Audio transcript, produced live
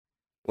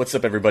What's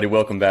up, everybody?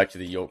 Welcome back to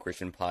the Yolt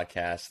Christian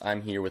Podcast.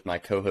 I'm here with my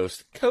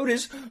co-host,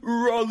 Codis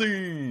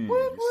Rawlings.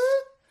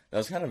 That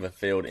was kind of a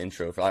failed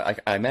intro. I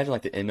imagine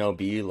like the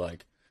MLB,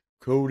 like,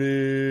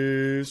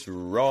 Codis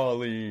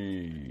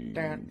Rawlings.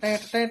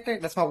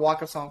 That's my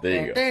walk-up song.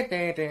 There you go.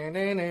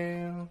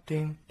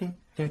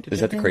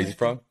 Is that the Crazy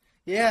Frog?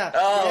 Yeah.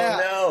 Oh, yeah.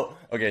 no.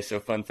 Okay, so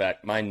fun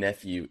fact. My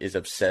nephew is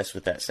obsessed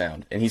with that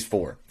sound, and he's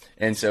 4.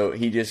 And so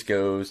he just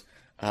goes,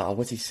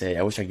 what's he say?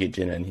 I wish I could get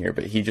Jenna in here,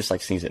 but he just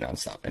like sings it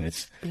nonstop, and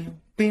it's, what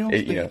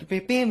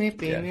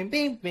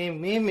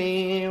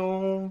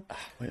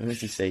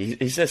does he say?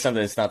 He says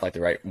something that's not like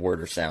the right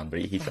word or sound, but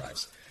he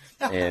tries.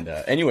 And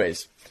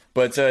anyways,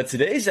 but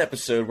today's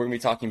episode, we're going to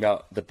be talking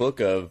about the book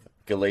of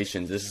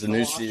Galatians. This is a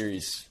new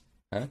series.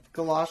 Huh?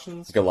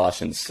 Galatians.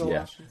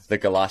 Yeah. The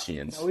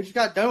Galatians. No, we just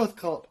got done with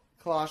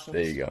Colossians.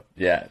 There you go.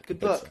 Yeah.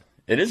 Good book.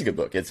 It is a good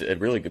book. It's a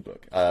really good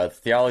book. The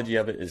theology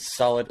of it is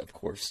solid, of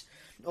course.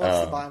 Oh,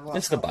 it's the Bible.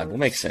 It's the Bible.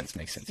 Makes sense.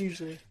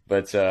 Usually.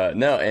 But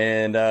no,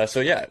 and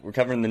so yeah, we're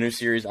covering the new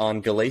series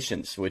on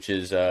Galatians, which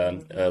is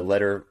a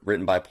letter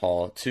written by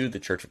Paul to the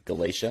church of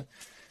Galatia.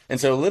 And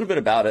so a little bit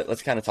about it.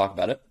 Let's kind of talk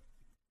about it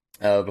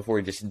before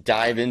we just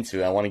dive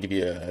into it. I want to give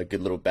you a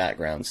good little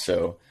background.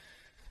 So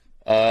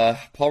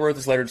Paul wrote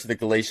this letter to the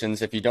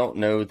Galatians. If you don't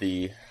know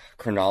the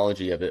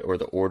chronology of it or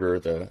the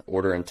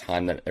order and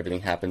time that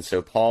everything happened,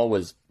 so Paul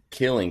was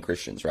killing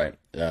Christians, right?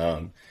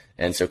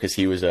 And so, because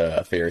he was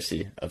a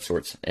Pharisee of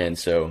sorts. And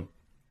so,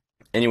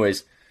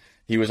 anyways,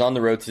 he was on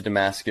the road to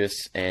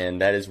Damascus, and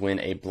that is when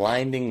a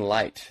blinding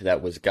light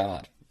that was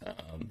God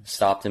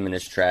stopped him in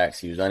his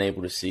tracks. He was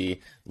unable to see.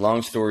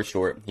 Long story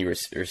short, he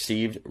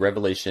received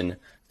revelation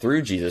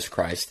through Jesus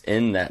Christ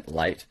in that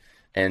light.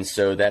 And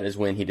so that is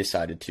when he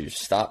decided to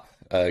stop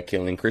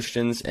killing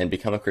Christians and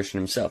become a Christian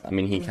himself. I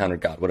mean, he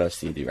encountered God. What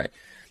else do you do, right?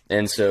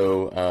 And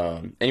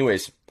so,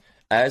 anyways,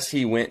 as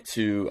he went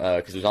to,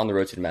 because he was on the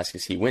road to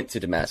Damascus, he went to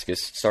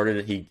Damascus,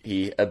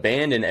 he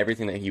abandoned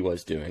everything that he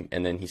was doing,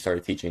 and then he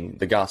started teaching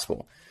the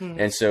gospel.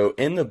 And so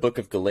in the book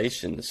of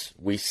Galatians,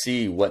 we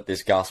see what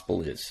this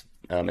gospel is.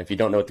 If you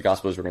don't know what the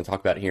gospel is, we're going to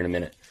talk about it here in a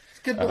minute. It's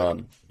a good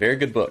book. Very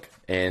good book.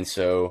 And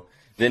so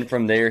then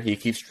from there, he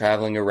keeps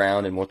traveling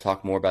around, and we'll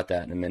talk more about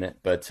that in a minute.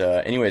 But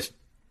anyways,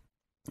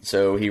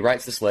 so he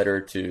writes this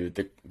letter to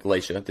the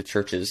Galatia, the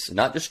churches,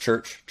 not just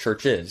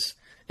churches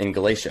in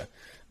Galatia.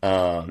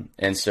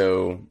 And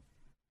so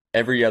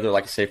every other,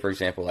 like I say, for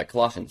example, like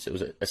Colossians, it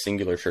was a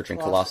singular church in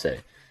Colossae.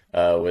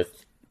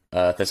 With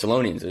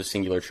Thessalonians, it was a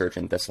singular church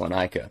in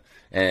Thessalonica.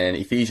 And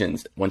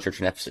Ephesians, one church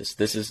in Ephesus.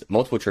 This is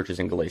multiple churches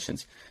in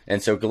Galatians.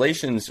 And so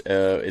Galatians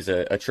is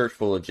a church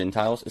full of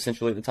Gentiles,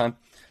 essentially, at the time.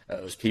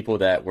 It was people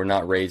that were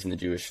not raised in the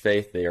Jewish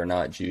faith. They are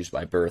not Jews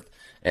by birth.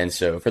 And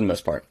so, for the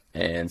most part.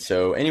 And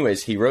so,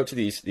 anyways, he wrote to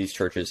these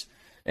churches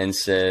and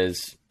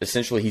says,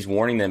 essentially, he's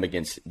warning them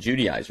against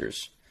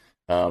Judaizers.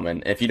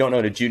 And if you don't know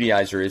what a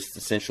Judaizer is, it's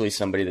essentially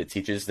somebody that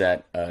teaches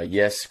that,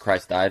 yes,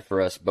 Christ died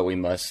for us, but we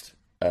must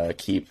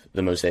keep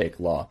the Mosaic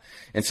law.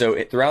 And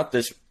so throughout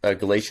this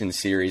Galatians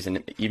series,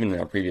 and even in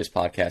our previous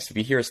podcast, if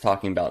you hear us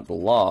talking about the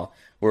law,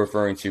 we're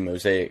referring to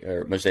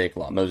Mosaic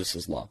law,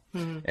 Moses' law.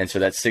 Mm-hmm. And so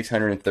that's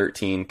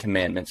 613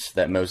 commandments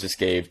that Moses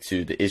gave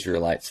to the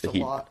Israelites. It's a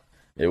lot.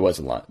 It was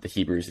a lot. The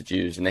Hebrews, the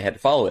Jews, and they had to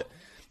follow it.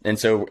 And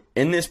so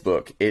in this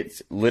book,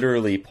 it's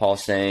literally Paul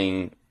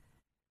saying,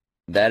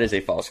 that is a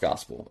false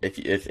gospel.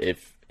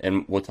 If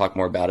and we'll talk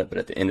more about it, but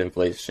at the end of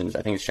Galatians,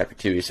 I think it's chapter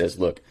 2, he says,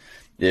 look,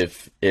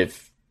 if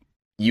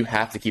you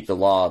have to keep the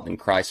law, then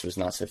Christ was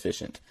not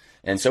sufficient.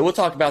 And so we'll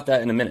talk about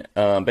that in a minute.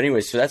 But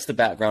anyway, so that's the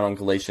background on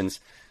Galatians,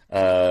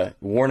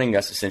 warning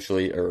us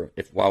essentially, or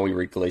while we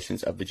read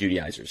Galatians, of the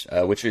Judaizers,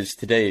 which is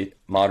today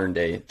modern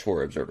day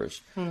Torah observers.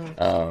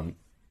 And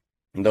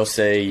they'll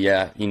say,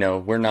 yeah,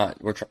 we're not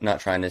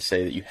trying to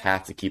say that you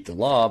have to keep the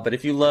law, but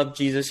if you love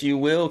Jesus, you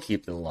will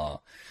keep the law.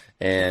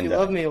 And if you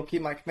love me, you'll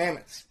keep my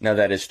commandments. Now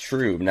that is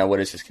true. Now what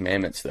is his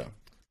commandments, though?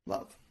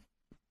 Love.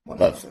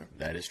 Love.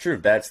 That is true.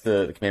 That's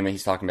the commandment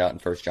he's talking about in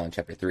 1 John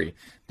chapter 3.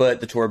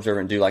 But the Torah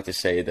observant do like to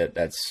say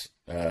that's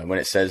when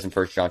it says in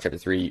 1 John chapter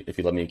 3, if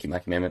you love me, you keep my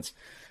commandments.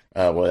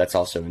 Well, that's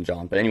also in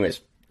John. But anyways,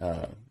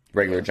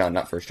 regular John,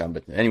 not 1 John.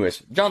 But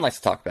anyways, John likes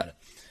to talk about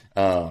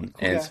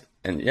it.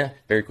 And yeah,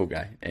 very cool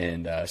guy.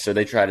 And so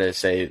they try to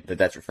say that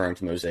that's referring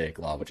to Mosaic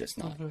law, which it's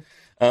not.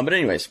 But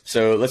anyways,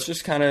 so let's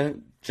just kind of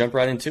jump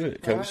right into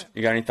it. Coach, right.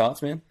 You got any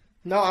thoughts, man?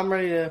 No, I'm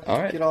ready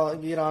to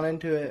get on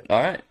into it.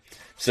 All right.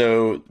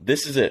 So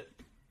this is it.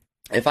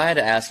 If I had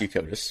to ask you,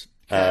 Codis,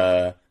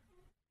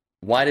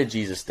 why did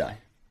Jesus die?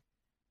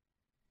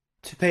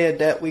 To pay a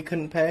debt we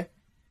couldn't pay?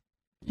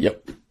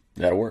 Yep,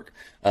 that'll work.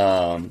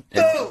 And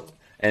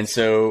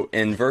so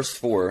in verse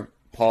 4,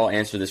 Paul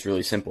answered this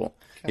really simple.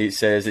 Okay. He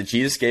says that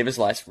Jesus gave his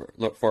life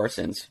for our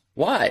sins.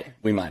 Why,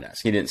 we might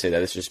ask. He didn't say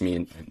that. It's just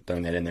me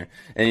throwing that in there.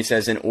 And he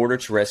says, in order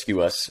to rescue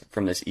us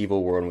from this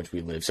evil world in which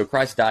we live. So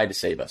Christ died to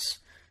save us.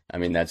 I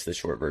mean, that's the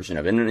short version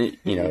of it. And,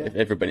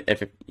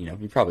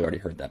 you probably already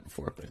heard that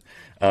before. But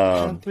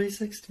John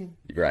 3:16.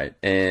 Right.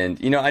 And,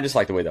 I just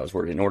like the way that was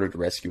worded. In order to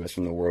rescue us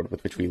from the world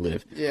with which we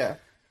live. Yeah.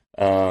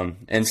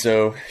 And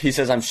so he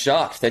says, I'm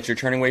shocked that you're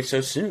turning away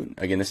so soon.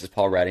 Again, this is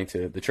Paul writing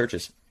to the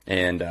churches.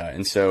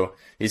 And so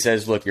he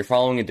says, look, you're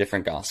following a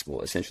different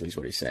gospel, essentially is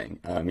what he's saying.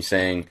 He's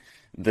saying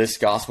this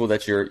gospel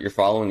that you're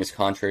following is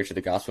contrary to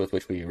the gospel with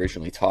which we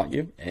originally taught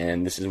you.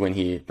 And this is when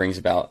he brings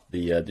about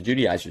the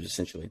Judaizers,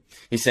 essentially.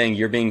 He's saying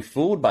you're being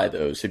fooled by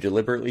those who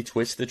deliberately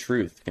twist the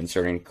truth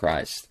concerning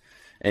Christ.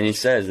 And he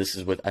says, this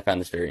is what I found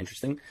this very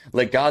interesting.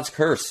 Let God's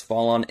curse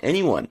fall on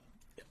anyone,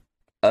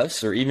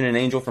 us, or even an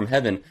angel from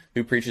heaven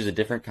who preaches a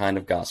different kind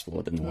of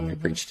gospel than the one we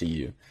preach to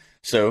you.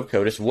 So,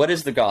 Codis, what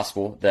is the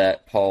gospel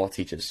that Paul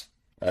teaches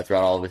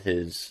throughout all of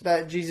his...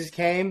 That Jesus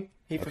came,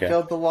 he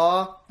fulfilled the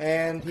law,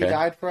 and he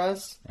died for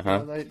us,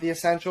 the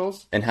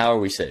essentials. And how are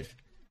we saved?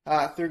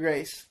 Through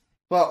grace.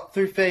 Well,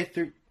 through faith,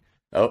 through...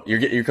 Oh,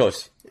 you're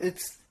close.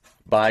 It's...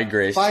 By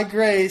grace. By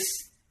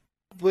grace,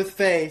 with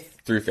faith.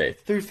 Through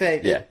faith. Through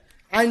faith. Yeah.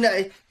 I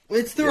know.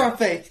 It's through our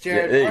faith,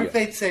 Jared. Yeah, our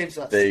faith saves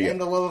us, and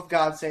the love of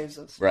God saves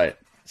us. Right.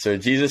 So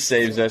Jesus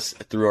saves us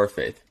through our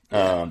faith.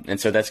 And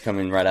so that's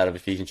coming right out of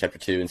Ephesians chapter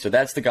 2. And so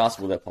that's the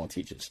gospel that Paul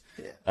teaches.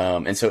 Yeah.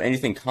 And so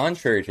anything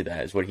contrary to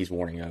that is what he's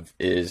warning of,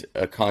 is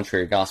a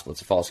contrary gospel.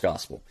 It's a false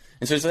gospel.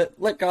 And so he's like,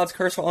 let God's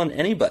curse fall on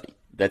anybody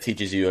that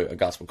teaches you a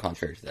gospel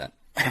contrary to that.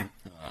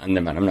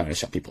 Never mind, I'm not going to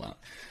shut people out.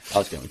 I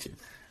was going to.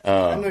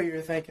 I know what you were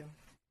thinking.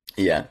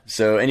 Yeah.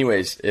 So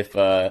anyways,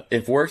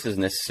 if works is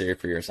necessary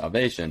for your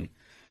salvation,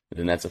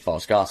 then that's a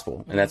false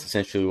gospel. And that's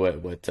essentially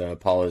what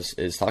Paul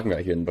is talking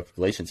about here in the book of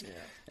Galatians. Yeah.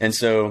 And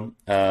so,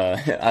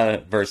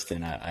 verse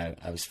 10, I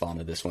was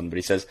fond of this one, but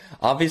he says,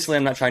 obviously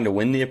I'm not trying to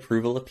win the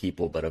approval of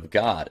people, but of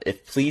God.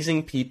 If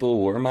pleasing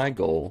people were my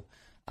goal,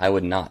 I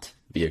would not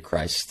be a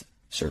Christ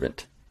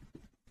servant.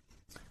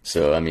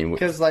 So, I mean...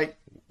 Because, like,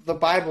 the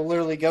Bible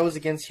literally goes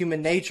against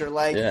human nature.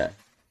 Like,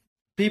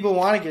 people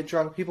want to get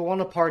drunk, people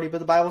want to party, but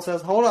the Bible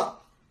says, hold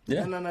up.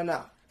 Yeah.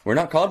 No. We're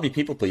not called to be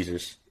people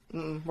pleasers.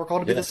 We're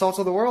called to be the salt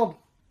of the world.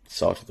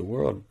 Salt of the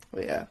world.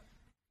 Well, yeah.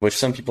 Which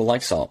some people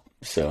like salt,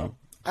 so...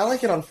 I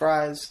like it on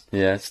fries.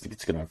 Yeah,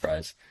 it's good on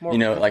fries. More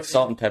like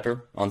salt and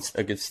pepper on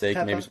a good steak,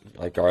 maybe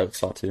like garlic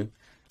salt too.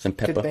 Some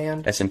pepper. Good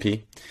band.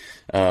 SMP.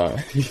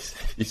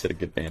 You said a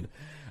good band.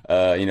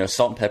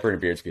 Salt and pepper in a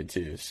beard's good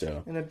too.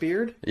 So. In a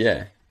beard?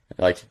 Yeah,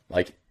 like,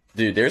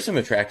 dude, there's some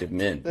attractive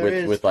men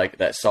with like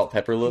that salt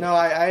pepper look. No,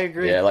 I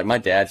agree. Yeah, like my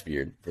dad's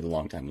beard for the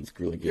long time was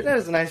really good. Your dad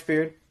has a nice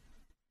beard.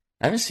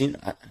 I haven't seen.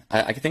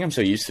 I think I'm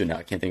so used to it now.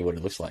 I can't think of what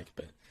it looks like,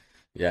 but.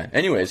 Yeah.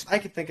 Anyways. I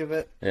could think of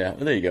it. Yeah.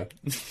 Well, there you go.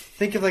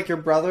 Think of like your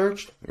brother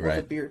with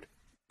a beard.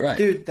 Right.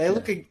 Dude, they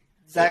look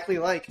exactly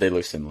like. They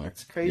look similar.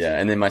 It's crazy. Yeah.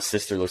 And then my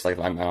sister looks like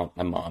my mom.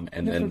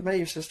 And I've never met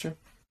your sister.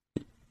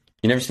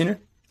 You never seen her?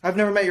 I've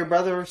never met your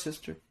brother or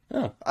sister.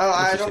 Oh.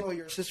 I don't know what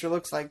your sister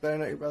looks like, but I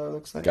know what your brother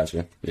looks like.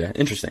 Gotcha. Yeah.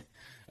 Interesting.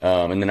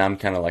 And then I'm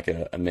kind of like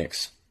a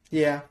mix.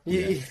 Yeah.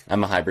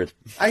 I'm a hybrid.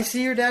 I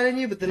see your dad in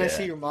you, but then I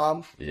see your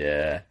mom.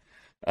 Yeah.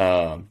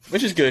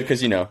 Which is good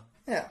because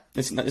Yeah.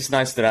 It's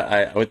nice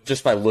that I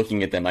just by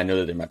looking at them, I know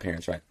that they're my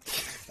parents, right?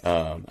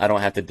 I don't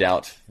have to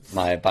doubt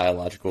my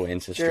biological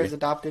ancestry. Jared's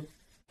adopted.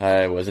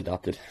 I was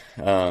adopted.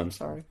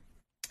 Sorry.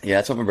 Yeah,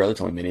 that's what my brother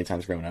told me many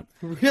times growing up.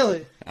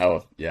 Really?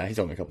 Oh, yeah, he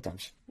told me a couple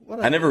times.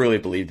 I never really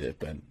believed it,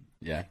 but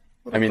yeah.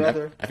 I mean, I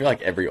feel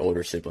like every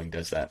older sibling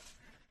does that.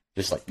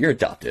 Just like, you're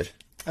adopted.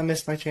 I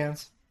missed my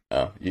chance.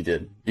 Oh, you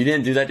did. You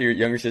didn't do that to your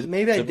younger sister?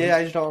 Maybe I did,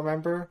 I just don't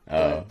remember.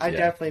 Oh, I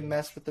definitely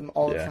messed with them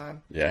all the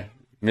time. Yeah.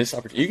 Missed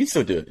opportunity. You can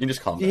still do it. You can just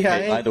call them. Yeah.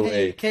 Hey, by the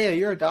way, Kaya,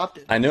 you're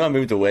adopted. I know I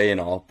moved away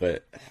and all,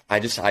 but I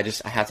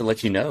have to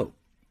let you know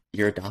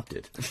you're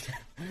adopted.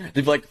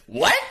 They'd be like,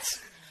 what?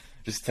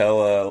 Just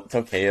tell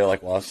Kaya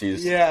like while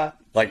she's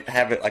like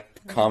have it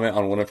like comment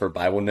on one of her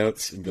Bible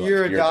notes and be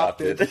you're like,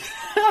 adopted.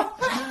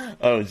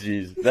 Oh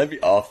jeez, that'd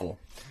be awful.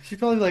 She'd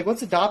probably be like,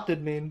 what's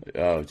adopted mean?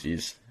 Oh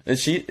jeez,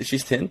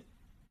 she's 10.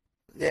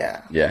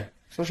 Yeah. Yeah.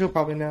 So she'll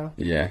probably know.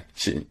 Yeah.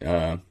 She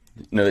know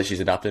that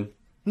she's adopted.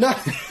 No.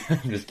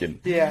 I'm just kidding.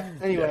 Yeah.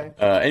 Anyway.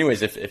 Yeah.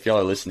 Anyways, if y'all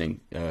are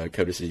listening,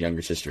 Codis'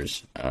 younger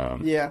sisters.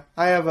 Yeah,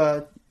 I have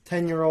a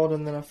 10-year-old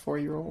and then a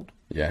 4-year-old.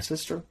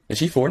 Sister. Is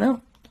she 4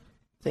 now?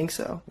 Think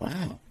so.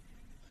 Wow.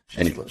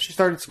 She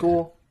started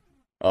school.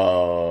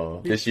 Oh,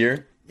 this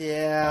year?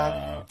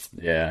 Yeah.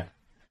 Yeah.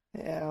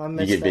 Yeah. I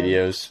miss you get them.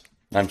 videos.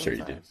 I'm sure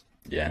you do.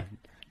 Yeah.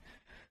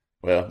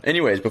 Well,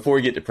 anyways, before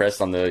we get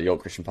depressed on the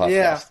Yolt Christian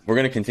podcast, we're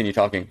going to continue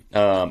talking.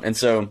 And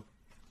so.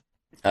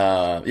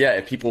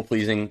 People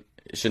pleasing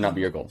should not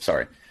be your goal.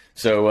 Sorry.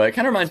 So it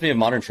kind of reminds me of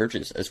modern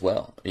churches as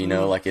well.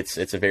 Like it's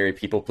a very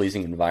people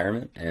pleasing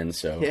environment, and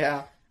so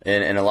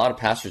and a lot of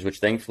pastors, which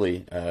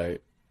thankfully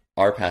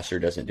our pastor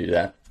doesn't do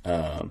that.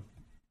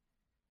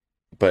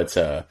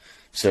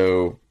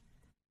 So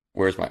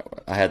where's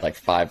I had like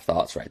 5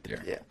 thoughts right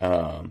there.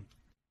 Yeah.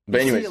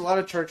 But anyway, see a lot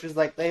of churches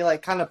they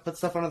kind of put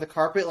stuff under the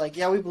carpet. Like,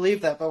 yeah, we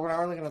believe that, but we're not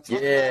really going to talk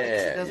about it.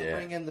 It doesn't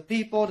bring in the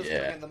people, doesn't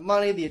bring in the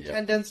money, the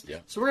attendance. Yeah.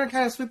 So we're going to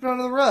kind of sweep it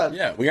under the rug.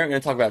 Yeah, we aren't going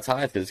to talk about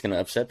tithe because it's going to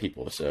upset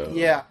people. So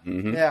yeah,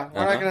 we're not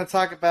going to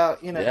talk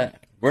about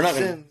we're not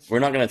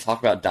going to talk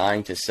about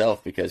dying to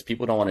self because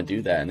people don't want to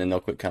do that, and then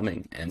they'll quit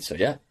coming. And so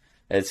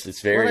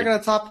It's very. We're not going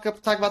to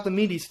talk about the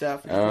meaty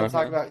stuff. We're going to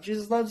talk about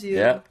Jesus loves you.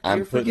 Yeah,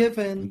 you're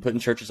forgiven. I'm putting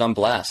churches on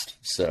blast,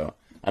 so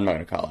I'm not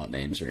going to call out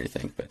names or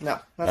anything. But no,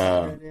 that's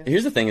not a good idea.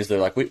 Here's the thing: is though,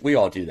 like we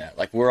all do that.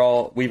 Like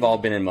we've all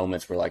been in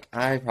moments where like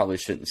I probably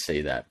shouldn't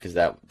say that because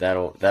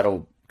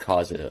that'll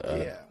cause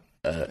a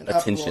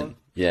tension.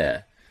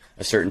 Yeah,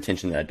 a certain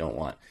tension that I don't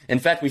want. In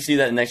fact, we see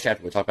that in the next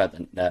chapter. We'll talk about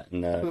that in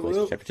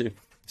Galatians chapter 2.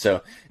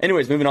 So,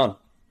 anyways, moving on.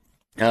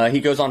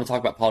 He goes on to talk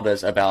about, Paul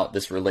does, about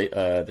this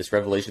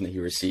revelation that he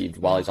received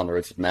while he's on the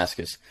road to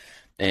Damascus.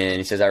 And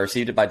he says, I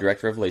received it by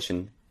direct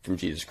revelation from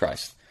Jesus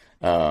Christ.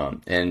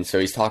 And so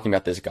he's talking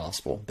about this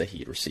gospel that he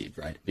had received,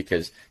 right?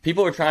 Because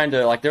people are trying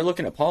to, like, they're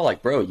looking at Paul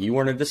like, bro, you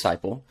weren't a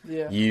disciple.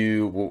 Yeah.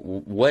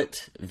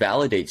 What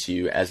validates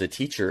you as a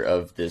teacher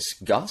of this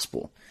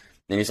gospel?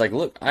 And he's like,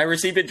 look, I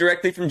received it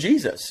directly from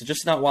Jesus,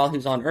 just not while he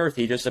was on earth.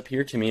 He just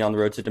appeared to me on the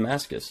road to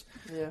Damascus.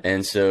 Yeah.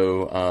 And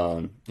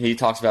so he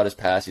talks about his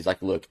past. He's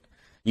like, look,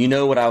 you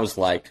know what I was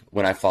like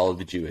when I followed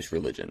the Jewish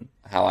religion,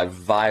 how I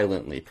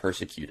violently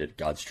persecuted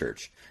God's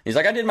church. He's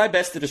like, I did my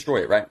best to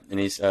destroy it, right? And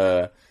he's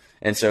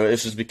and so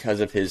this was because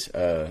of his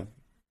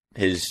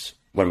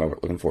what am I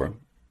looking for?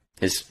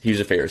 He was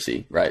a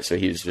Pharisee, right? So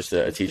he was just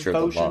a teacher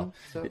of the law.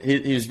 So.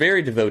 He was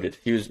very devoted.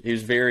 He was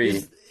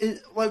very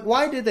like,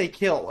 why did they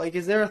kill? Like,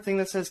 is there a thing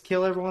that says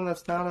kill everyone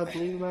that's not a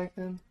believer back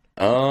then?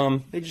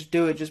 They just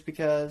do it just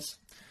because.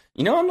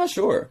 You know, I'm not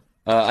sure.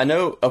 I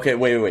know. Okay,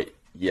 wait.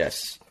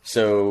 Yes.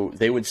 So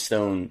they would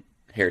stone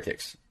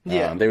heretics.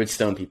 Yeah. They would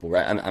stone people,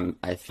 right?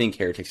 I think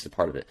heretics is a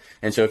part of it.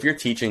 And so if you're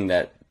teaching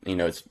that, you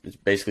know, it's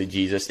basically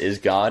Jesus is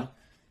God,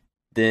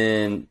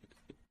 then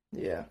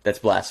yeah, that's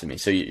blasphemy.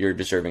 So you're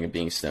deserving of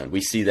being stoned.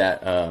 We see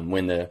that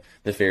when the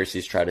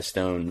Pharisees try to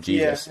stone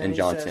Jesus in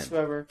John 10.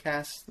 Whoever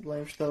casts the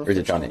blame or is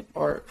it John 8?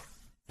 Or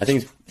I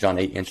think it's John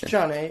 8 and 10.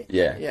 John 8.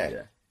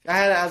 Yeah. I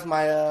had it as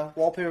my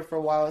wallpaper for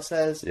a while. It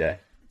says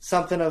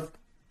something of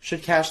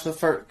should cast the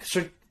first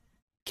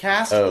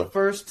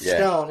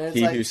stone. And it's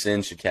he who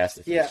sins should cast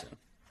the first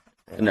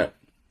stone.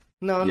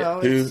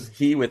 No.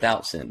 He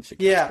without sin should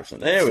cast the first stone.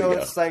 There we go. So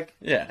it's like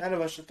none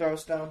of us should throw a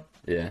stone.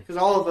 Yeah. Because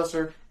all of us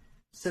are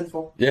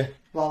sinful. Yeah.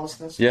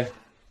 Lawlessness. Yeah.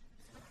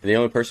 The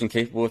only person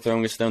capable of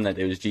throwing a stone that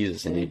day was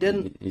Jesus, and he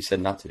didn't. He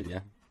said not to. Yeah.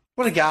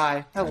 What a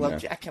guy! I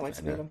love you. I can't wait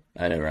to meet him.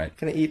 I know, right?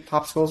 Gonna eat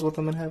popsicles with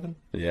him in heaven.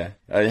 Yeah.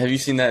 Have you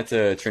seen that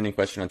trending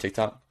question on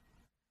TikTok?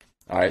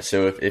 All right.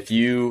 So if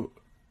you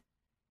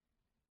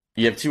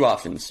have two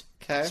options.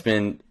 Okay.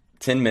 Spend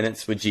 10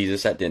 minutes with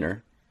Jesus at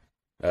dinner,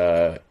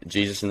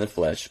 Jesus in the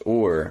flesh,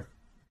 or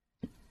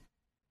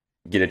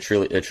get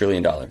 $1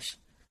 trillion.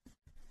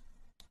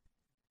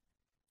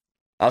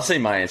 I'll say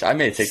my answer. I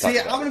made a TikTok. See,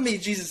 I'm going to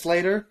meet Jesus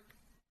later.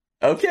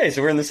 Okay,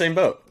 so we're in the same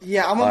boat.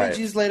 Yeah, I'm going to meet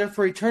Jesus later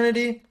for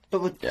eternity,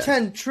 but with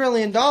 $10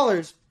 trillion,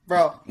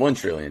 bro. 1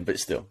 trillion, but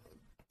still.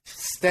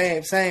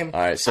 Same.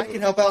 All right, so I can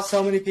help out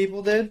so many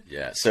people, dude.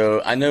 Yeah,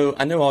 so I know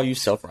all you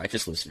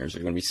self-righteous listeners are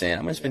going to be saying,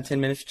 I'm going to spend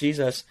 10 minutes with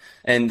Jesus.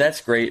 And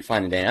that's great,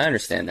 fine and dandy. I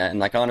understand that. And,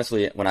 like,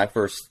 honestly, when I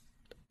first,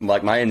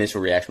 like, my initial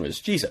reaction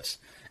was Jesus.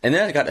 And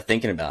then I got to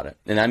thinking about it.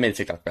 And I made a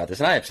TikTok about this,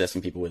 and I obsessed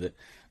some people with it.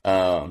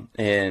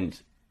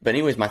 But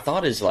anyways, my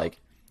thought is, like,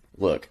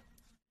 look,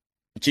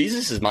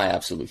 Jesus is my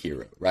absolute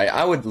hero, right?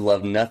 I would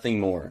love nothing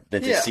more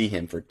than to see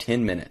him for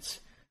 10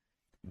 minutes.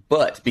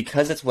 But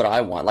because that's what I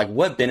want, like,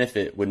 what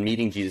benefit would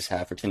meeting Jesus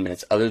have for 10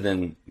 minutes other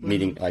than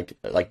meeting,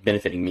 like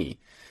benefiting me?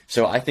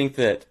 So I think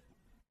that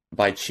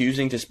by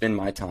choosing to spend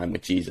my time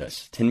with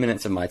Jesus, 10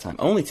 minutes of my time,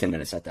 only 10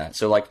 minutes at that.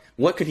 So, like,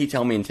 what could he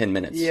tell me in 10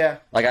 minutes? Yeah.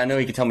 Like, I know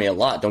he could tell me a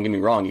lot. Don't get me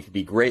wrong. It could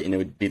be great and it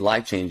would be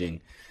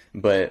life-changing.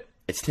 But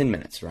it's 10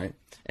 minutes, right?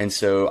 And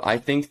so I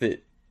think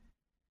that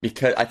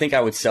I think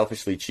I would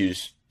selfishly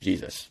choose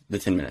Jesus, the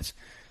 10 minutes.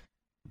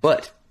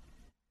 But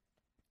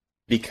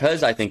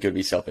because I think it would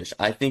be selfish,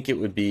 I think it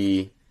would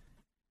be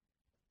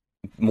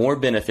more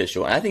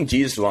beneficial. And I think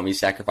Jesus would want me to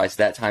sacrifice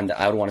that time that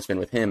I would want to spend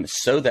with him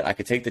so that I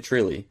could take the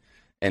Trilly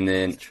and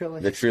then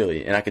the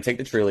Trilly. And I could take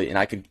the Trilly and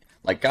I could,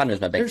 like, God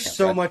knows my bank account. There's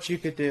so much you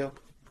could do.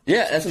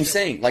 Yeah, that's what I'm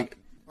saying. Like,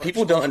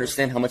 people don't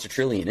understand how much a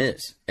trillion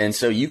is. And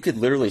so you could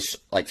literally,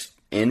 like,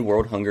 end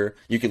world hunger.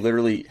 You could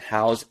literally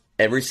house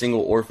every single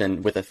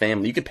orphan with a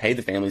family. You could pay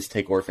the families to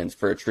take orphans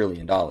for $1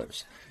 trillion.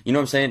 You know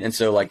what I'm saying? And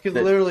so, like, you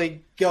could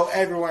literally go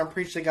everywhere and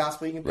preach the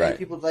gospel. You can pay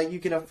people, like, you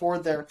can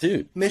afford their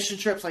mission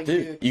trips. Like,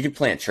 you could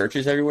plant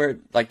churches everywhere.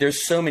 Like,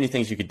 there's so many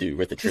things you could do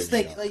with the trillion. Just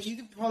think, like, you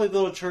could probably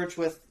build a church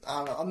with,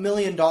 I don't know, $1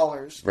 million.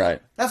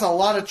 Right. That's a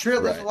lot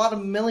of That's a lot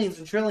of millions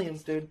and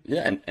trillions, dude.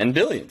 Yeah, and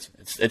billions.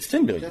 It's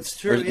 10 billion. That's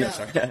true. No,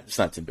 sorry, it's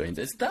not 10 billions.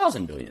 It's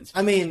 1,000 billions.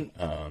 I mean,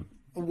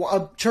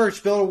 a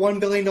church, build a $1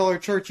 billion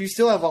church. You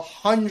still have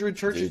 100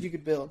 churches you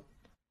could build.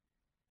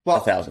 Well,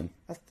 1,000.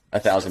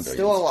 1,000 billion.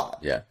 Still a lot.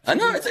 Yeah. I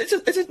know,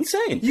 it's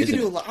insane. You can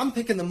do a lot. I'm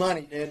picking the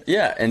money, dude.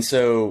 Yeah, and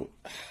so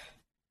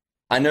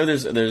I know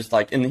there's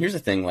like, and here's the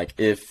thing, like,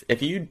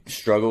 if you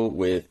struggle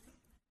with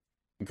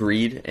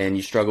greed and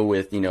you struggle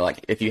with, you know,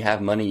 like, if you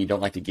have money you don't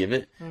like to give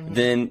it,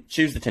 then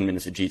choose the 10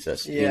 minutes of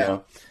Jesus, you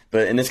know?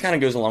 And this kind of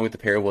goes along with the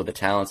parable of the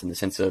talents in the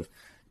sense of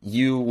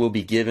you will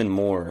be given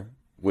more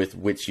with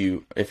which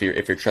if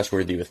you're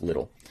trustworthy with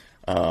little.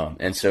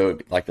 And so,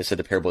 like I said,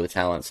 the parable of the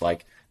talents,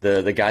 like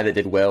the guy that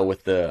did well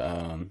with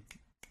the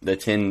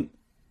 10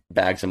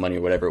 bags of money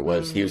or whatever it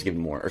was, he was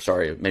given more. Or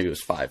sorry, maybe it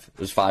was 5. It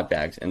was 5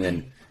 bags, and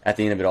then at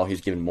the end of it all, he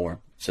was given more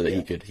so that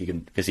he could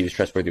because he was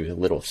trustworthy with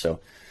little. So,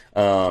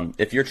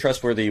 if you're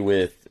trustworthy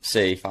with,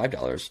 say,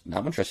 $5, I'm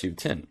gonna trust you with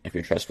 10. If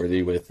you're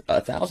trustworthy with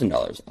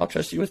 $1,000, I'll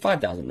trust you with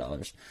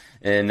 $5,000.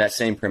 And that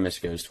same premise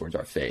goes towards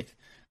our faith.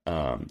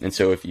 And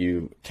so if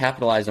you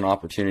capitalize on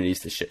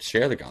opportunities to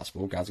share the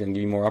gospel, God's going to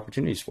give you more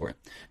opportunities for it.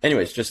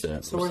 Anyways, just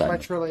a so where's my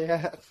trolley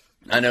at?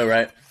 I know,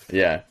 right?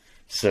 Yeah.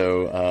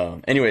 So,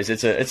 anyways,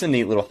 it's a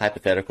neat little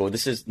hypothetical.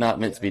 This is not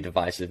meant to be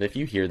divisive. If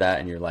you hear that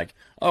and you're like,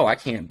 "Oh, I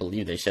can't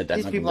believe they said that,"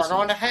 these people are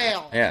going to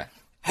hell. Yeah,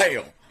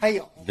 hell.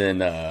 Then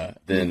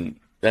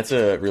that's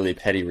a really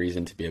petty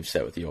reason to be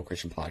upset with the Old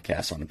Christian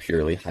Podcast on a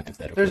purely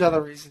hypothetical. There's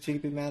other reasons you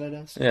could be mad at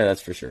us. Yeah,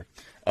 that's for sure.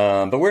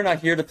 But we're not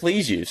here to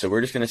please you, so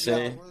we're just going to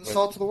say we're the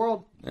salt of the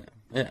world.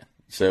 Yeah.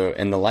 So,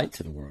 and the light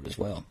to the world as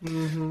well.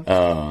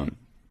 Mm-hmm.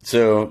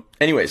 So,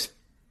 anyways,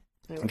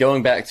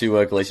 going back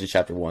to Galatians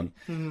chapter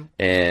 1,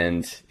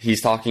 and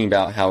he's talking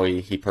about how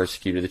he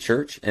persecuted the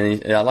church,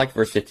 and I like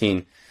verse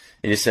 15.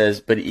 It says,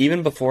 "But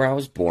even before I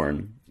was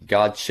born,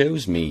 God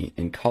chose me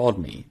and called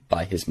me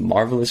by his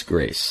marvelous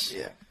grace."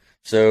 Yeah.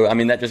 So, I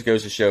mean, that just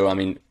goes to show, I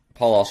mean,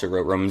 Paul also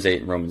wrote Romans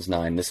 8 and Romans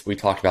 9. We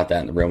talked about that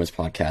in the Romans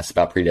podcast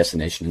about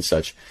predestination and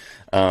such.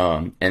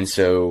 And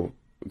so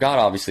God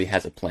obviously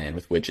has a plan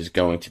with which is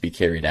going to be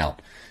carried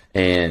out.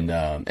 And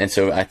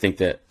so I think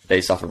that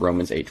based off of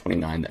Romans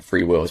 8:29, that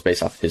free will is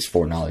based off of his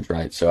foreknowledge,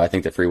 right? So I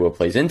think that free will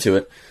plays into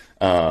it.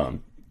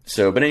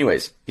 But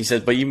anyways, he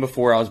says, "But even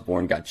before I was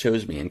born, God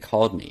chose me and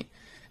called me."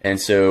 And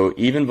so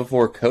even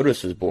before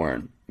Kodos was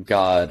born,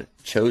 God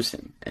chose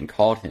him and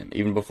called him.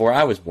 Even before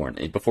I was born,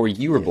 before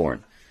you were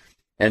born.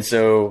 And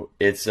so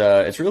it's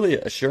really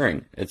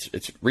assuring.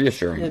 It's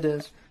reassuring. It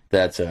is.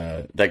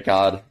 That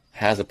God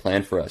has a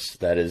plan for us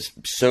that is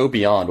so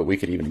beyond what we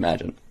could even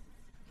imagine.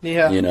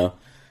 Yeah. You know,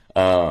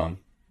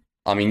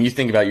 I mean, you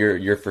think about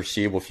your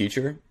foreseeable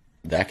future,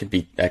 that could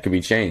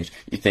be changed.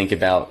 You think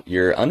about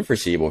your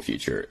unforeseeable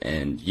future,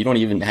 and you don't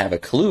even have a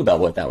clue about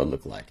what that would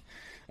look like.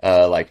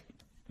 Like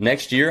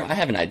next year, I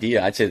have an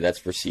idea. I'd say that's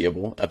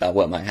foreseeable about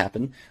what might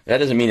happen. That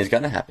doesn't mean it's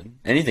going to happen.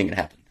 Anything can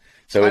happen.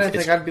 So I didn't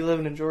think I'd be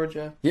living in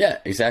Georgia. Yeah,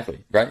 exactly.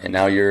 Right. And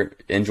now you're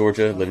in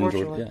Georgia, living in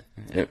Georgia.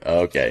 Yeah.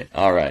 Okay.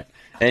 All right.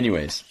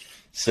 Anyways,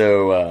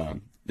 so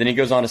then he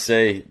goes on to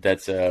say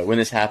that when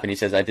this happened, he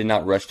says, "I did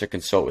not rush to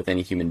consult with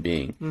any human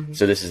being." Mm-hmm.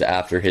 So this is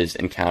after his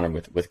encounter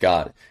with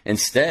God.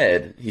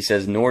 Instead, he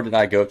says, "Nor did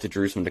I go up to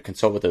Jerusalem to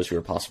consult with those who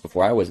were apostles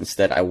before I was.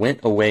 Instead, I went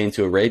away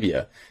into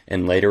Arabia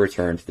and later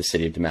returned to the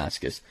city of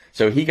Damascus."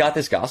 So he got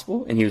this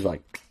gospel and he was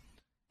like,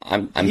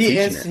 I'm teaching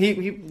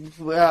it.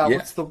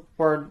 What's the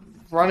word?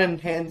 Running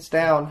hands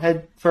down,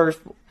 head first.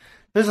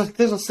 There's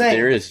a saying.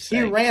 There is a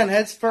saying. He ran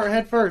head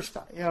first.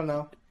 I don't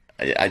know.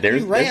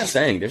 There's a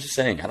saying. There's a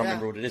saying. I don't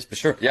remember what it is, but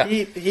sure. Yeah.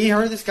 He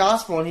heard this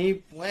gospel and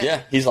he went.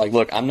 Yeah. He's like,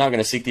 "Look, I'm not going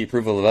to seek the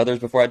approval of others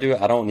before I do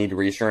it. I don't need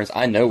reassurance.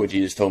 I know what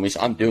Jesus told me,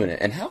 so I'm doing it."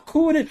 And how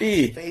cool would it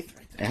be? Faith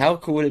right there. How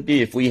cool would it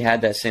be if we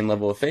had that same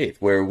level of faith,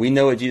 where we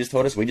know what Jesus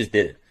told us, we just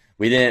did it.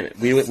 We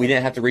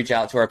didn't have to reach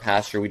out to our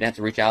pastor. We didn't have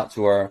to reach out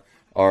to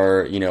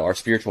our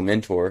spiritual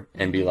mentor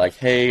and be like,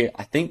 "Hey,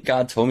 I think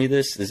God told me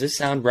this. Does this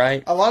sound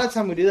right?" A lot of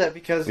time we do that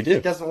because he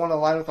doesn't want to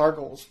align with our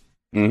goals.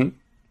 Mm-hmm.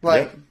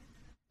 Like,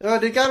 "Oh,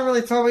 did God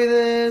really tell me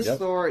this?"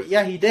 Yep. Or,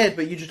 "Yeah, he did,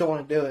 but you just don't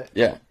want to do it."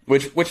 Yeah.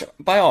 Which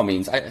by all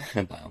means,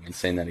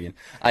 saying that again,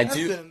 It has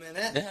been a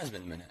minute. It has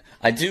been a minute.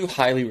 I do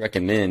highly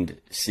recommend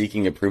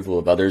seeking approval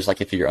of others,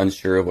 like if you're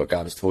unsure of what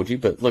God has told you.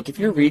 But look, if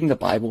you're reading the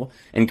Bible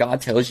and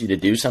God tells you to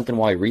do something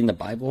while you're reading the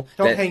Bible,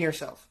 don't hang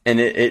yourself.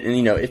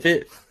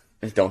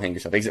 Don't hang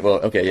yourself. Well,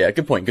 okay, yeah,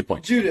 good point.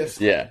 Judas.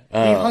 Yeah. He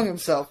hung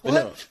himself. What?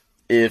 No,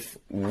 if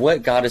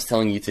what God is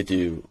telling you to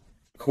do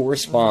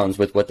corresponds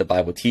with what the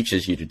Bible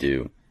teaches you to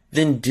do,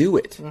 then do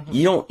it. Mm-hmm.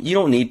 You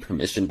don't need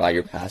permission by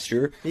your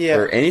pastor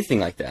or anything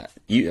like that.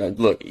 You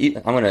look,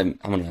 I'm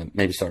gonna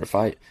maybe start a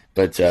fight,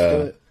 but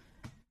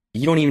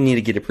you don't even need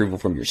to get approval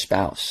from your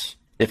spouse.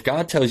 If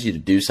God tells you to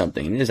do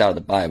something and it is out of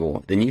the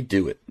Bible, then you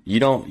do it. You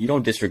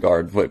don't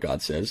disregard what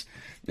God says.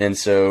 And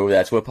so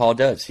that's what Paul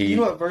does. You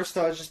know what verse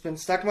though has just been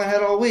stuck in my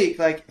head all week?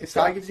 Like, if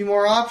God gives you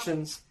more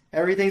options,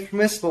 everything's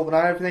permissible, but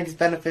not everything's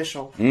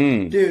beneficial.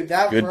 Dude,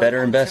 that good, verse,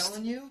 better, and best.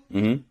 I'm telling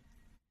you,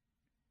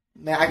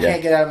 man, I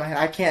can't get out of my head.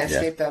 I can't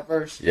escape that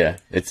verse. Yeah,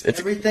 it's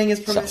everything is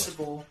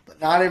permissible,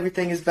 but not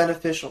everything is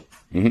beneficial.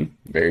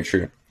 Very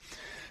true.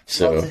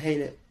 So love to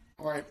hate it,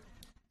 or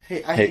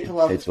I hate to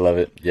love it. Hate to love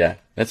it. Yeah,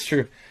 that's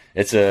true.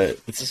 It's a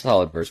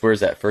solid verse. Where is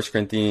that? 1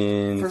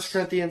 Corinthians. 1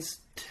 Corinthians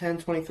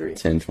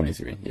 10:23.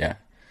 10:23. Yeah.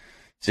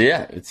 So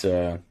yeah, it's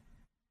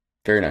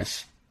very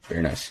nice,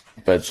 very nice.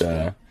 But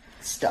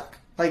stuck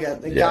like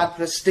God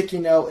put a sticky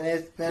note and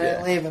it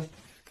ain't leaving.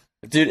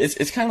 Dude,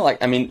 it's kind of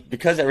like, I mean,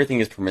 because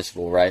everything is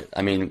permissible, right?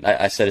 I mean,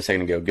 I said a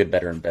second ago, good,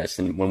 better, and best.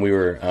 And when we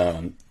were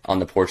on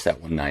the porch that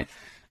one night,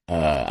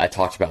 I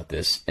talked about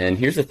this. And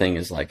here's the thing: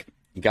 is like,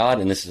 God,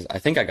 and this is, I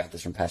think I got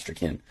this from Pastor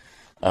Ken.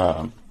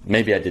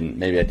 Maybe I didn't.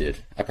 Maybe I did.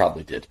 I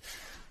probably did.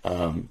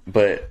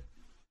 But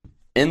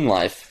in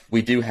life,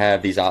 we do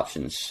have these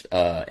options.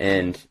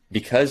 And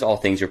because all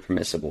things are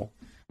permissible,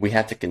 we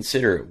have to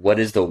consider what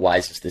is the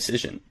wisest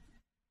decision.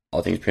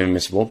 All things are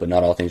permissible, but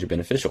not all things are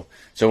beneficial.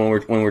 So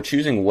when we're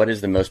choosing what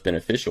is the most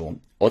beneficial,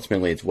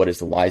 ultimately it's what is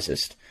the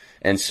wisest.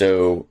 And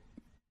so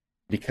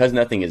because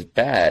nothing is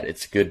bad,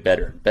 it's good,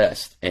 better,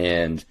 best.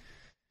 And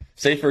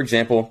say, for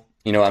example,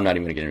 I'm not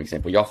even going to get an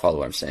example. Y'all follow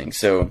what I'm saying.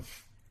 So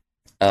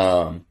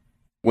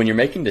when you're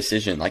making a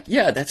decision, like,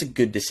 yeah, that's a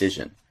good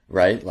decision,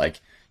 right?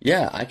 Like,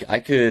 yeah, I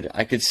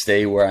could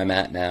stay where I'm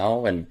at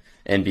now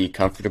and be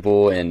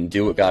comfortable and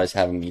do what God is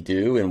having me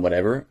do and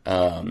whatever.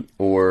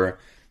 Or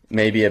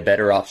maybe a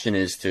better option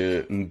is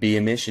to be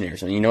a missionary or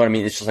something. You know what I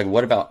mean? It's just like,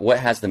 what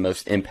has the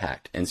most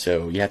impact? And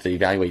so you have to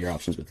evaluate your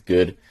options with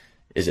good.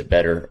 Is it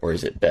better or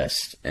is it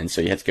best? And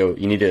so you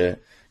need to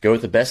go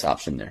with the best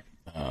option there.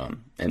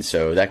 And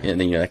so that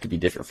could be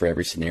different for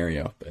every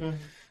scenario.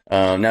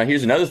 But now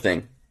here's another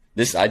thing.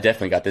 I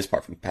definitely got this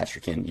part from Pastor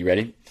Ken. You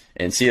ready?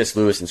 And C.S.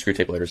 Lewis in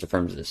Screwtape Letters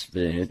affirms this.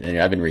 And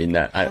I've been reading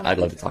that. I'd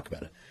love to talk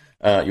about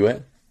it. You what?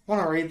 I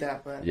want to read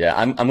that, but yeah,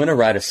 I'm going to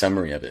write a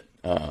summary of it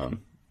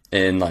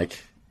in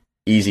like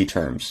easy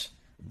terms,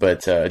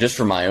 but just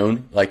for my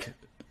own like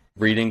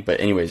reading. But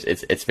anyways,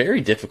 it's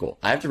very difficult.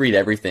 I have to read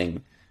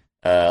everything.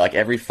 Like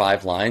every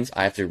 5 lines,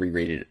 I have to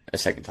reread it a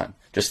second time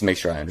just to make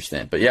sure I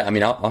understand. But yeah, I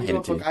mean, I'll hand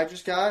it to you. I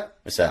just got.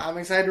 What's that? I'm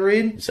excited to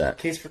read. What's that?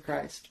 Case for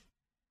Christ.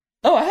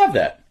 Oh, I have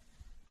that.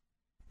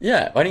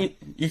 Yeah, why didn't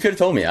you could have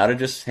told me. I'd have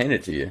just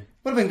handed it to you.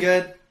 Would have been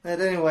good. But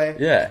anyway.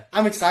 Yeah.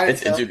 I'm excited.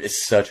 Dude,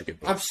 it's such a good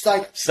book. I'm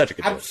psyched. Such a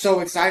good book. I'm so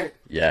excited.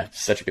 Yeah,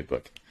 such a good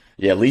book.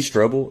 Yeah, Lee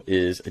Strobel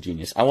is a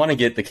genius. I want to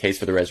get The Case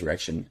for the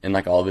Resurrection and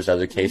like all of his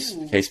other case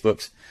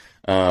books.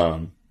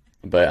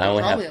 But I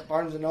only probably at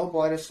Barnes &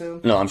 Noble, I'd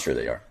assume. No, I'm sure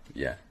they are.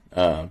 Yeah.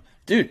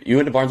 Dude, you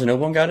went to Barnes &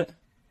 Noble and got it?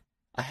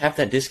 I have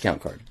that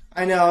discount card.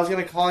 I know. I was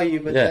going to call you,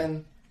 but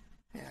then...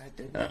 Yeah, I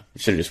didn't. You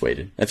should have just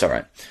waited. That's all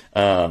right.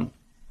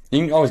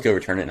 You can always go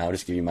return it, and I'll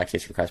just give you my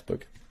Case for Christ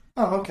book.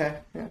 Oh, okay.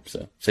 Yeah.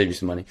 So, save you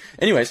some money.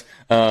 Anyways,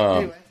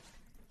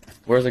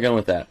 where's I going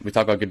with that? We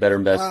talk about good, better,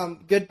 and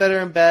best? Good, better,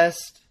 and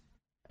best.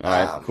 All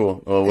right,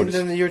 cool. Well, and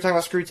then you were talking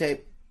about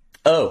Screwtape.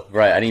 Oh,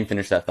 right. I didn't even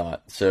finish that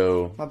thought.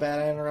 So... My bad.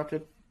 I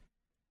interrupted.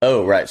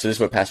 Oh, right. So this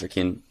is what Pastor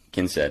Ken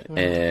said. Mm-hmm.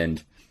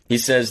 And he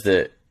says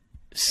that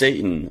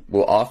Satan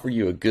will offer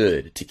you a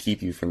good to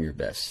keep you from your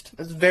best.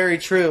 That's very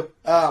true.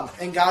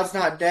 And God's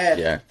not dead.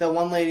 Yeah. The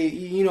one lady,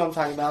 you know what I'm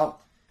talking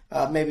about.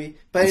 Maybe.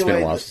 But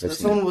anyway,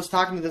 someone was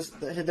talking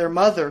to their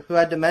mother who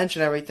had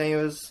dementia and everything. It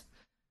was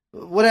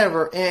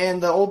whatever.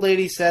 And the old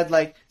lady said,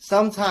 like,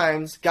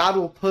 sometimes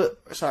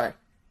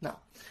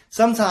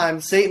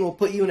sometimes Satan will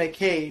put you in a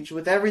cage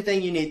with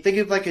everything you need. Think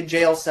of like a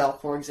jail cell,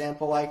 for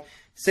example. Like,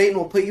 Satan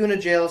will put you in a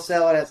jail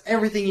cell. It has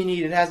everything you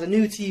need. It has a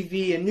new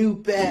TV, a new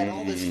bed,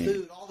 all this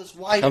food, all this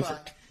Wi-Fi.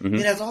 Mm-hmm.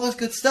 It has all this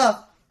good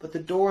stuff. But the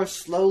door is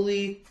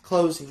slowly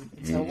closing.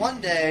 And so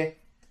one day,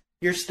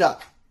 you're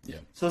stuck.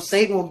 Yep. So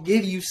Satan will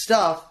give you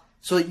stuff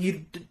so that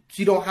you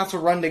don't have to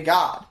run to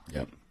God.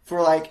 Yep.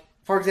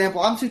 For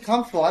example, I'm too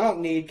comfortable. I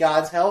don't need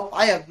God's help.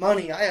 I have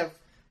money. I have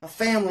a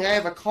family. I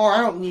have a car. I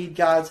don't need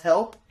God's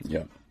help.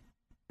 Yep.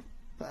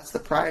 That's the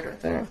pride right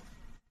there.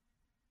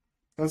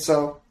 And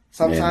so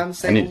sometimes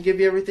Satan will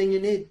give you everything you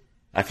need.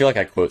 I feel like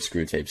I quote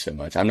Screwtape so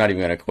much. I'm not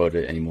even going to quote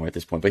it anymore at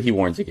this point. But he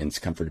warns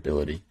against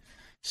comfortability.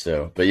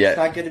 So, but yeah, it's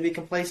not good to be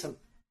complacent.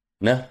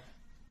 No,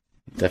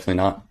 definitely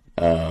not.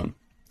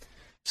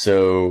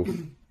 So,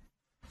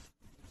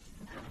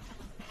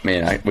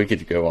 man, we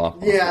could go off.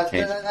 Yeah,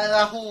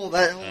 that whole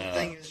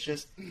thing is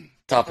just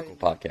topical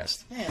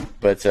podcast. Yeah.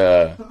 But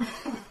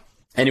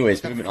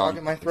anyways, moving on.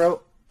 In my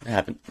throat. It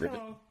happened.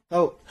 Ribbit.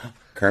 Oh,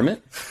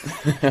 Kermit?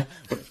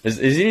 is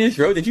he in your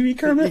throat? Did you eat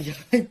Kermit?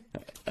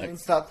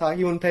 Stop talking.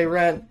 You wouldn't pay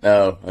rent.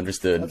 Oh,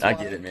 understood. I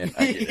get it, man.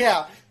 I get it.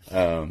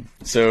 Yeah.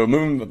 So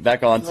moving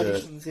back on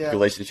to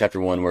Galatians chapter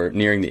 1, we're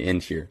nearing the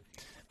end here.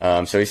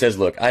 So he says,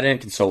 look, I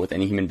didn't consult with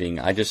any human being.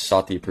 I just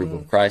sought the approval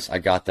of Christ. I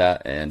got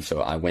that. And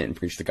so I went and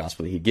preached the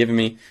gospel that he'd given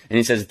me. And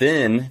he says,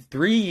 then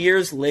 3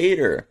 years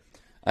later,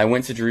 I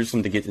went to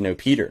Jerusalem to get to know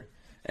Peter.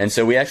 And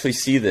so we actually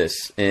see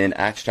this in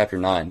Acts chapter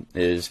 9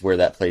 is where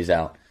that plays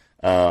out.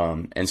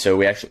 And so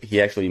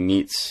he actually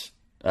meets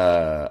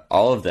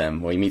all of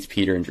them. Well, he meets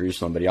Peter in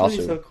Jerusalem, but he also...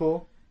 That's so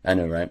cool. I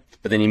know, right?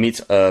 But then he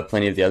meets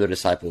plenty of the other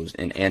disciples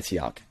in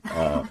Antioch,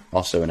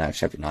 also in Acts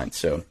chapter 9.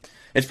 So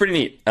it's pretty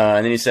neat.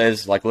 And then he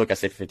says, like, look, I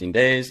stayed for 15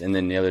 days. And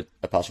then the other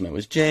apostle met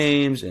was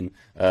James and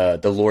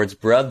the Lord's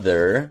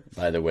brother,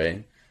 by the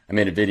way. I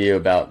made a video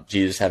about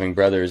Jesus having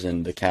brothers,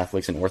 and the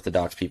Catholics and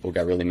Orthodox people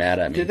got really mad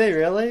at me. Did they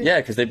really?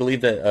 Yeah, because they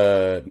believed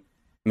that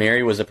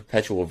Mary was a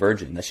perpetual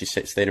virgin, that she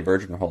stayed a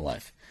virgin her whole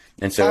life.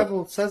 And so the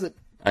Bible says it.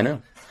 I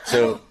know.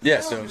 So I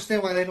don't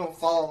understand why they don't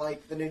follow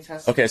like the New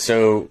Testament. Okay,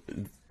 so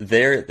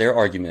their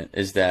argument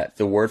is that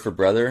the word for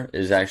brother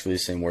is actually the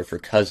same word for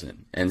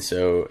cousin, and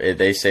so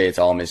they say it's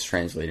all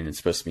mistranslated and it's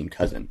supposed to mean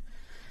cousin.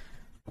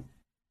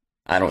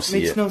 I don't see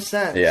Makes it. no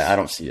sense. Yeah, I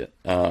don't see it.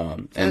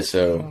 And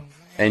so,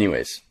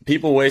 anyways,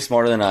 people way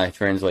smarter than I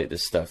translate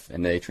this stuff,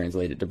 and they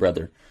translate it to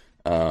brother.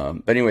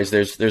 But anyways,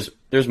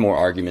 there's more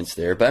arguments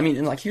there. But I mean,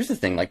 and like, here's the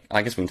thing. Like,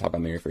 I guess we can talk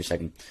about Mary for a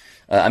second.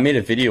 I made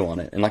a video on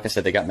it, and like I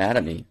said, they got mad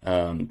at me.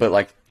 But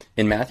like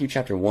in Matthew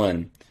chapter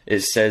 1,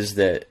 it says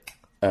that.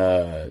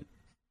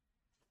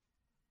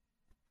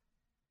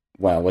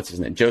 Wow, what's his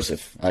name?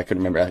 Joseph. I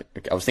couldn't remember.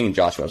 I was thinking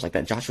Joshua. I was like,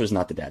 that Joshua's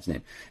not the dad's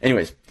name.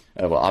 Anyways,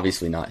 well,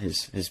 obviously not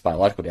his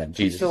biological dad,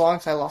 Jesus. Still on,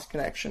 'cause I lost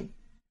connection.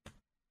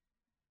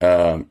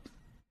 I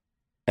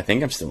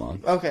think I'm still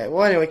on. Okay,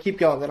 well, anyway, keep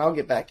going, then I'll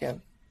get back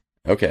in.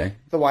 Okay.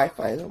 The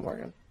Wi-Fi isn't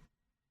working.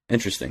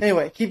 Interesting.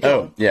 Anyway, keep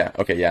going. Oh, yeah.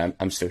 Okay, yeah,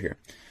 I'm still here.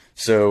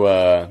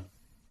 So,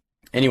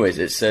 anyways,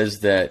 it says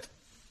that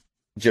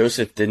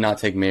Joseph did not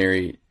take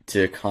Mary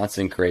to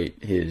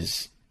consecrate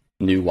his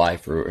new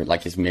wife or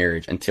like his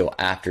marriage until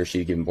after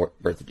she'd given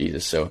birth to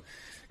Jesus. So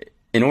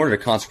in order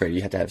to consecrate,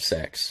 you have to have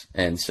sex.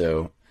 And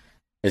so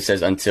it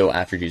says until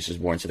after Jesus was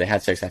born. So they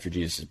had sex after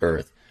Jesus'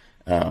 birth.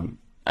 I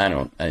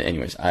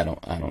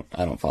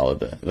don't follow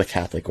the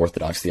Catholic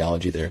Orthodox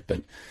theology there,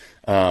 but,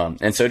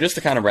 and so just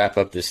to kind of wrap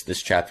up this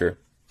chapter,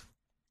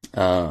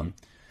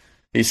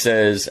 he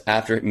says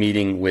after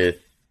meeting with,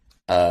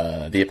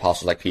 the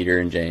apostles like Peter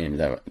and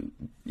James,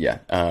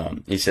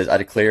 he says, I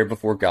declare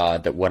before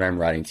God that what I'm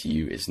writing to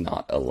you is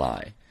not a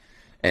lie.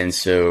 And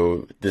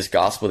so this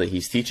gospel that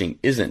he's teaching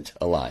isn't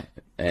a lie.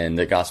 And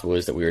the gospel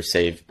is that we are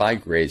saved by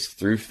grace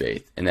through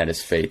faith, and that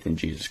is faith in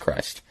Jesus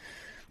Christ.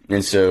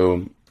 And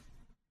so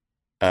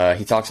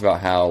he talks about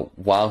how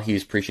while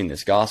he's preaching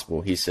this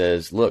gospel, he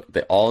says, look,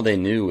 that all they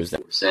knew was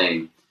that we're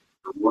saying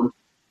the one